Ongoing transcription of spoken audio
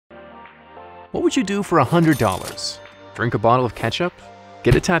What would you do for $100? Drink a bottle of ketchup?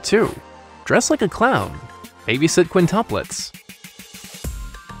 Get a tattoo? Dress like a clown? Babysit quintuplets?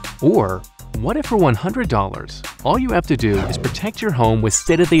 Or, what if for $100, all you have to do is protect your home with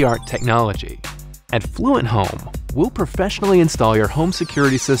state-of-the-art technology? At Fluent Home, we'll professionally install your home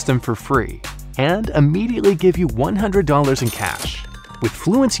security system for free and immediately give you $100 in cash. With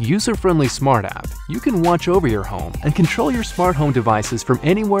Fluent's user-friendly smart app, you can watch over your home and control your smart home devices from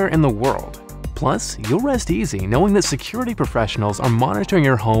anywhere in the world. Plus, you'll rest easy knowing that security professionals are monitoring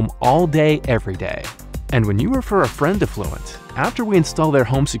your home all day, every day. And when you refer a friend to Fluent, after we install their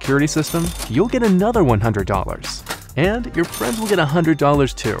home security system, you'll get another $100. And your friends will get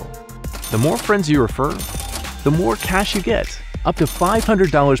 $100 too. The more friends you refer, the more cash you get, up to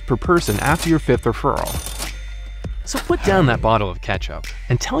 $500 per person after your 5th referral. So put down that bottle of ketchup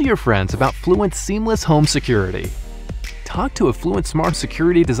and tell your friends about Fluent's seamless home security. Talk to a Fluent Smart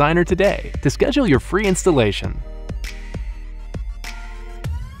Security Designer today to schedule your free installation.